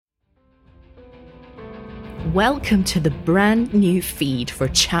Welcome to the brand new feed for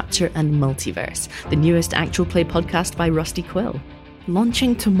Chapter and Multiverse, the newest actual play podcast by Rusty Quill.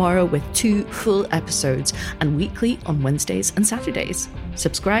 Launching tomorrow with 2 full episodes and weekly on Wednesdays and Saturdays.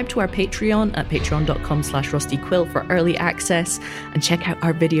 Subscribe to our Patreon at patreon.com/rustyquill for early access and check out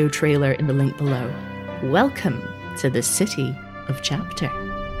our video trailer in the link below. Welcome to the City of Chapter.